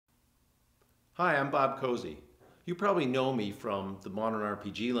Hi, I'm Bob Cozzi. You probably know me from the modern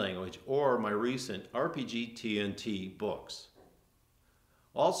RPG language or my recent RPG TNT books.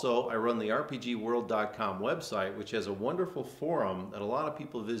 Also, I run the RPGworld.com website, which has a wonderful forum that a lot of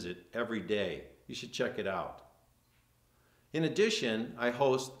people visit every day. You should check it out. In addition, I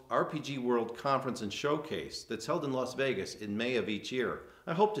host RPG World Conference and Showcase that's held in Las Vegas in May of each year.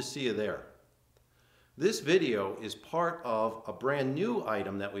 I hope to see you there. This video is part of a brand new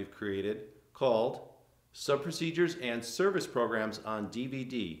item that we've created called Subprocedures and Service Programs on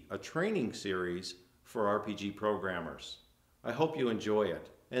DVD, a training series for RPG programmers. I hope you enjoy it,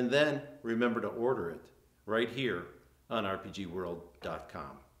 and then remember to order it right here on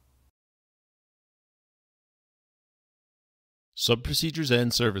RPGworld.com. Subprocedures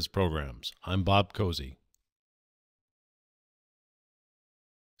and Service Programs. I'm Bob Cozzi.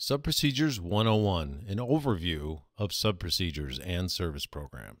 Subprocedures 101, an overview of subprocedures and service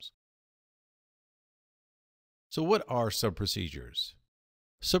programs. So what are subprocedures?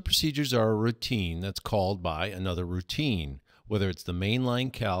 Subprocedures are a routine that's called by another routine, whether it's the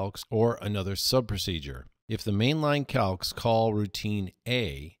mainline calcs or another subprocedure. If the mainline calcs call routine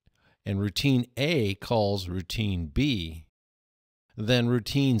A and routine A calls routine B, then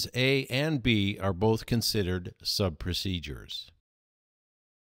routines A and B are both considered subprocedures.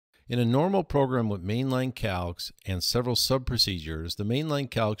 In a normal program with mainline calcs and several subprocedures, the mainline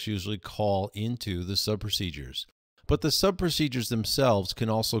calcs usually call into the subprocedures, but the subprocedures themselves can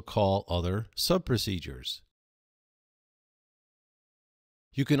also call other subprocedures.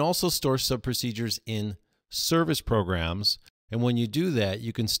 You can also store subprocedures in service programs, and when you do that,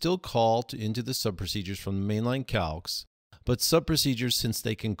 you can still call into the subprocedures from the mainline calcs, but subprocedures, since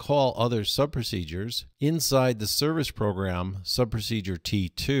they can call other subprocedures, inside the service program, subprocedure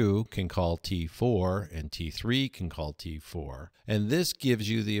T2 can call T4 and T3 can call T4. And this gives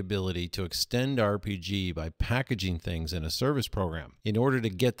you the ability to extend RPG by packaging things in a service program. In order to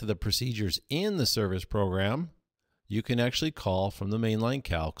get to the procedures in the service program, you can actually call from the mainline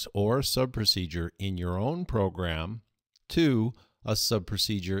calcs or subprocedure in your own program to a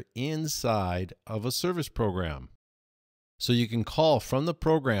subprocedure inside of a service program. So you can call from the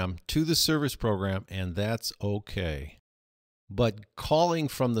program to the service program, and that's okay. But calling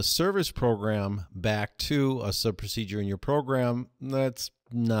from the service program back to a subprocedure in your program, that's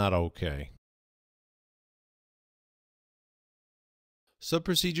not okay.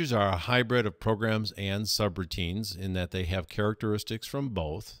 Subprocedures are a hybrid of programs and subroutines in that they have characteristics from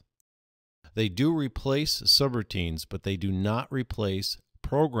both. They do replace subroutines, but they do not replace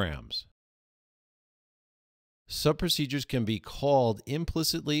programs. Subprocedures can be called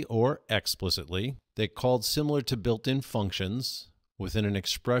implicitly or explicitly. They're called similar to built-in functions. Within an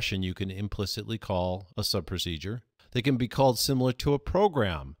expression, you can implicitly call a subprocedure. They can be called similar to a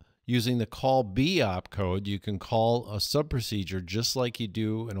program. Using the call B opcode, you can call a subprocedure just like you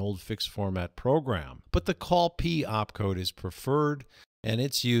do an old fixed format program. But the call P opcode is preferred, and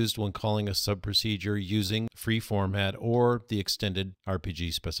it's used when calling a subprocedure using free format or the extended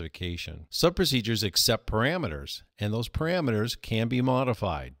RPG specification. Subprocedures accept parameters, and those parameters can be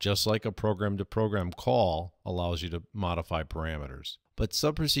modified, just like a program-to-program call allows you to modify parameters. But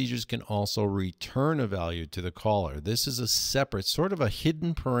subprocedures can also return a value to the caller. This is a separate, sort of a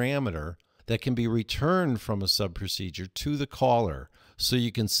hidden parameter that can be returned from a subprocedure to the caller. So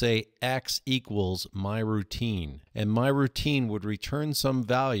you can say X equals my routine, and my routine would return some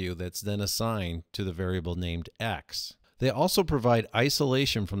value that's then assigned to the variable named X. They also provide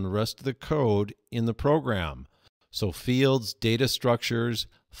isolation from the rest of the code in the program. So fields, data structures,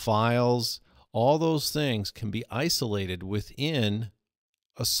 files, all those things can be isolated within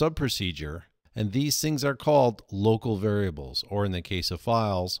a subprocedure, and these things are called local variables, or in the case of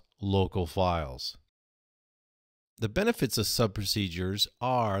files, local files. The benefits of subprocedures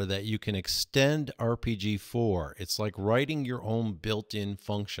are that you can extend RPG4. It's like writing your own built-in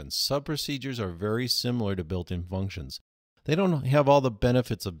functions. Subprocedures are very similar to built-in functions. They don't have all the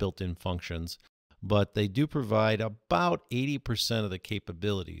benefits of built-in functions, but they do provide about 80% of the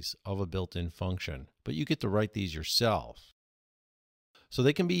capabilities of a built-in function. But you get to write these yourself. So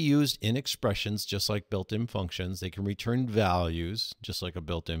they can be used in expressions just like built-in functions. They can return values just like a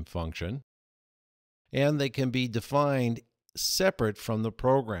built-in function. And they can be defined separate from the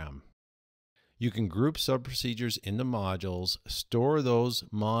program. You can group subprocedures into modules, store those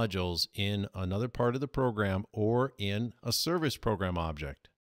modules in another part of the program or in a service program object.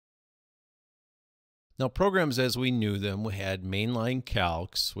 Now, programs as we knew them had mainline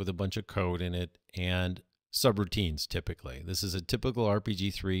calcs with a bunch of code in it and subroutines typically. This is a typical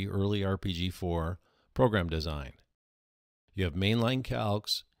RPG3, early RPG4 program design. You have mainline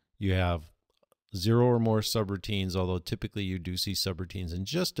calcs, you have 0 or more subroutines, although typically you do see subroutines in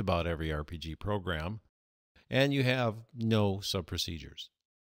just about every RPG program, and you have no subprocedures.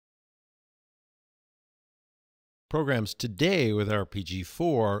 Programs today with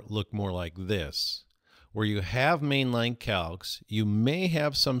RPG4 look more like this, where you have mainline calcs, you may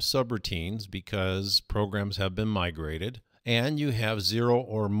have some subroutines because programs have been migrated, and you have 0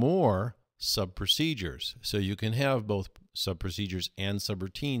 or more subprocedures. So you can have both subprocedures and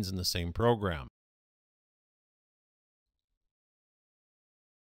subroutines in the same program.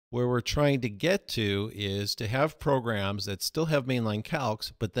 Where we're trying to get to is to have programs that still have mainline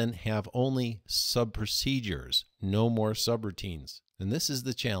calcs, but then have only subprocedures, no more subroutines. And this is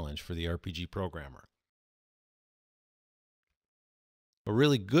the challenge for the RPG programmer. A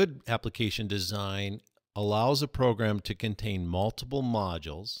really good application design allows a program to contain multiple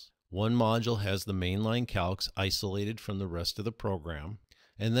modules. One module has the mainline calcs isolated from the rest of the program.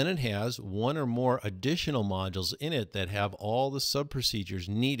 And then it has one or more additional modules in it that have all the subprocedures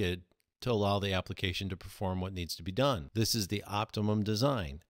needed to allow the application to perform what needs to be done. This is the optimum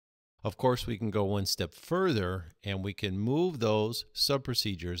design. Of course, we can go one step further and we can move those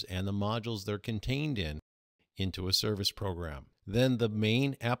subprocedures and the modules they're contained in into a service program. Then the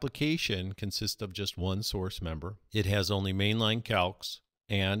main application consists of just one source member. It has only mainline calcs,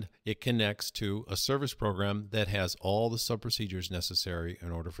 and it connects to a service program that has all the subprocedures necessary in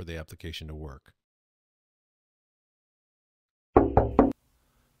order for the application to work.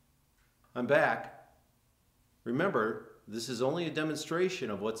 I'm back. Remember, this is only a demonstration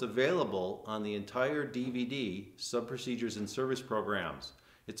of what's available on the entire DVD, Subprocedures and Service Programs.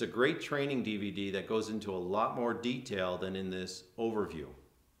 It's a great training DVD that goes into a lot more detail than in this overview.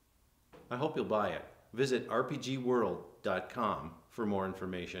 I hope you'll buy it. Visit rpgworld.com for more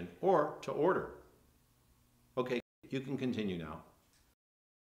information or to order. Okay, you can continue now.